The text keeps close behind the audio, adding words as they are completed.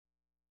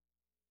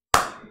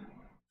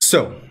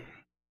So,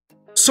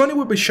 Sony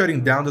will be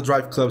shutting down the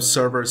Driveclub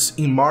servers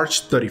in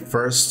March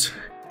 31st,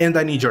 and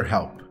I need your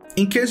help.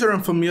 In case you're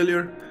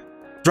unfamiliar,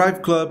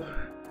 Driveclub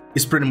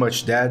is pretty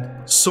much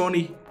dead.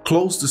 Sony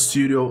closed the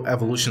studio,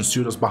 Evolution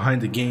Studios,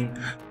 behind the game,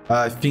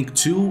 I think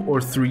 2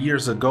 or 3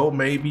 years ago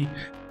maybe,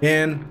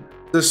 and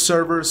the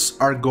servers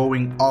are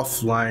going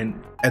offline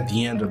at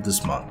the end of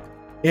this month.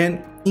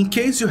 And in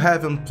case you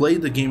haven't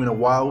played the game in a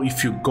while,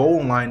 if you go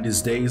online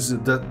these days,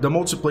 the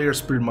multiplayer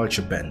is pretty much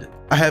abandoned.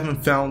 I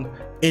haven't found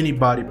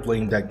anybody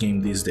playing that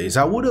game these days.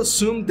 I would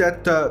assume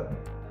that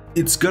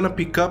it's gonna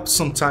pick up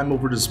sometime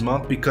over this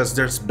month because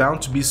there's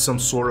bound to be some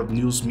sort of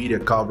news media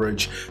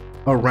coverage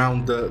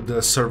around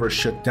the server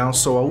shutdown.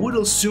 So I would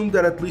assume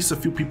that at least a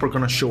few people are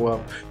gonna show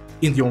up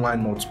in the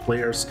online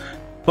multiplayers.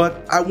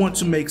 But I want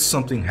to make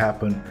something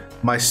happen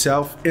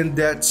myself, and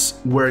that's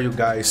where you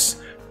guys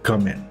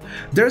come in.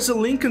 There's a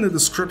link in the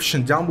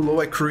description down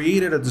below. I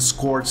created a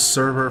Discord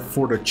server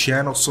for the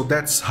channel, so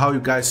that's how you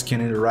guys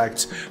can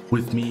interact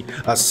with me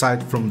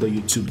aside from the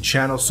YouTube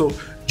channel. So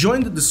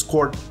join the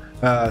Discord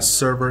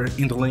server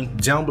in the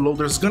link down below.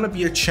 There's gonna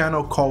be a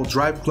channel called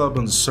Driveclub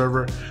on the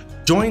server.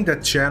 Join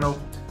that channel,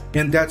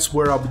 and that's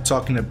where I'll be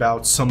talking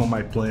about some of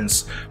my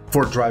plans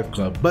for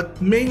Driveclub. But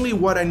mainly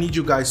what I need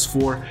you guys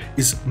for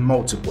is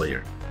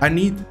multiplayer. I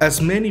need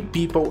as many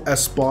people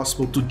as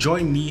possible to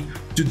join me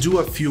to do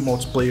a few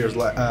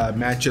multiplayer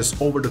matches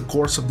over the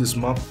course of this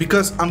month,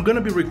 because I'm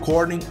gonna be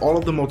recording all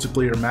of the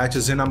multiplayer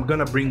matches and I'm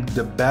gonna bring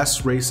the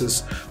best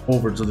races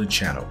over to the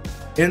channel.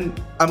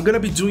 And I'm gonna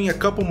be doing a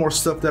couple more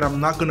stuff that I'm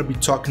not gonna be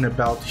talking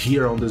about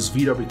here on this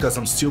video because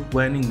I'm still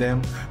planning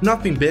them.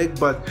 Nothing big,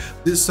 but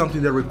this is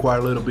something that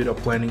requires a little bit of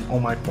planning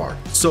on my part.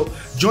 So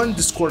join the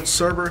Discord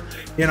server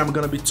and I'm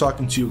gonna be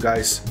talking to you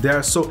guys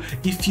there. So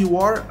if you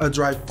are a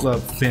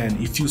Driveclub fan,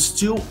 if you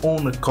still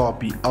own a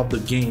copy of the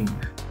game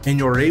and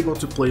you're able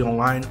to play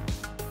online,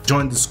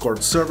 join the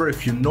Discord server.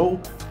 If you know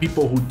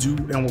people who do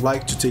and would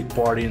like to take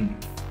part in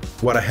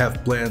what I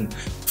have planned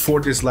for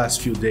these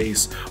last few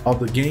days of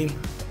the game,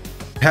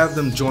 have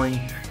them join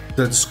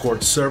the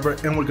Discord server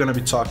and we're gonna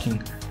be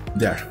talking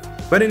there.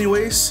 But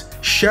anyways,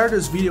 share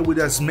this video with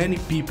as many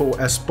people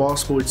as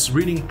possible. It's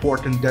really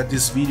important that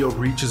this video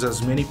reaches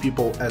as many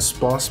people as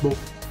possible.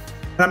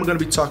 And I'm gonna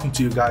be talking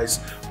to you guys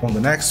on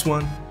the next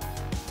one.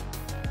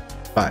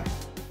 Bye.